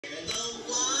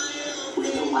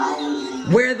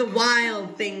Where the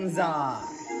wild things are.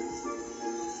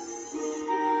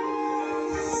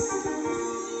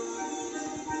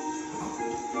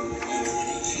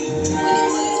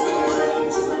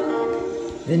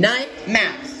 The night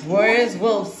maps. Where is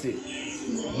Wolf Suit?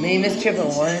 Name is Chip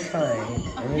of one kind.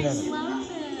 And another.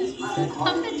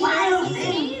 Puppet show is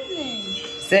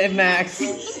amazing. Said Max,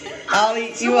 I'll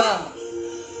eat you up.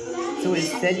 So it's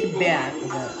sent to bed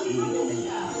without eating.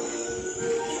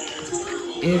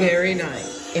 In the very night,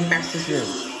 in Max's room,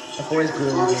 before his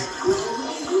groom again.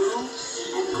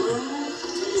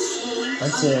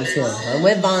 Until, on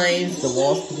wet vines, the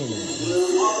walls begin.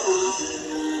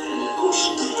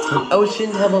 An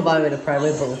ocean tumbled by with a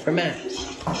private boat for Max.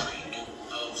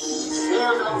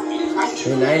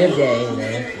 The night of day, and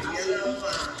night of peace.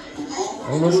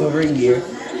 Almost over a year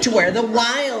to where the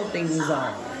wild things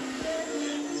are.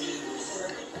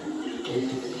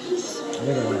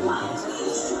 Where the wild things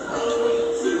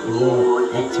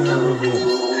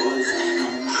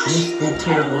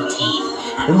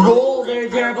roll their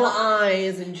terrible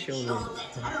eyes and children.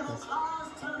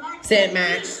 Said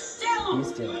Max, be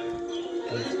still.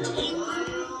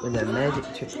 With a magic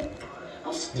trick.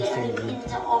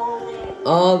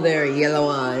 All their yellow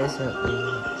eyes.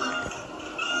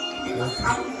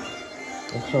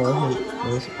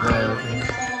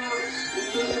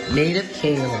 Native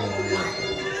king of the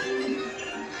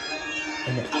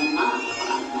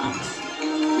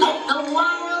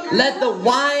Let the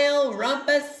wild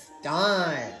rumpus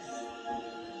start.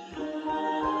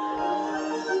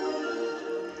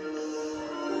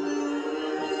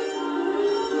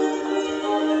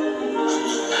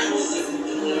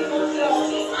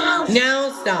 Now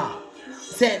stop,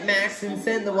 said Max, and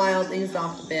send the wild things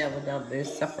off to bed without their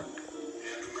supper.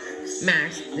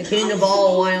 Max, the king of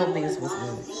all wild things, was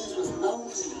loose.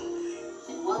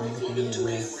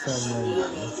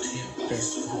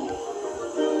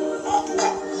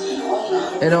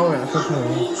 And all around.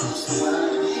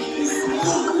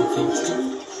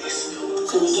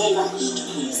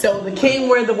 So the king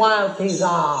where the wild things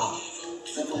are.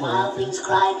 But the wild things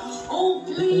cried, oh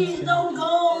please don't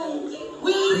go.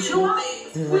 We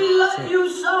love you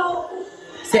so.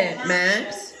 Said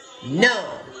Max,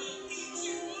 no.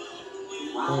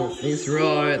 Oh, these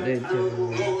roar, they do.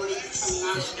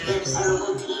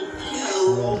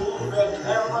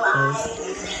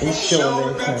 And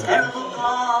show their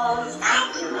colors.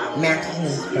 Max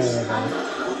is paradise.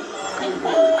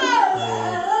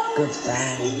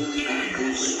 Goodbye.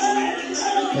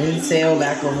 Then sail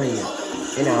back over you.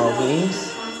 In our wings,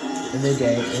 in the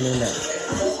day, in the night.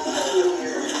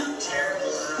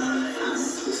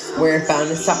 Where it found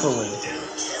a supper wing.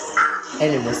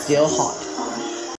 And it was still hot.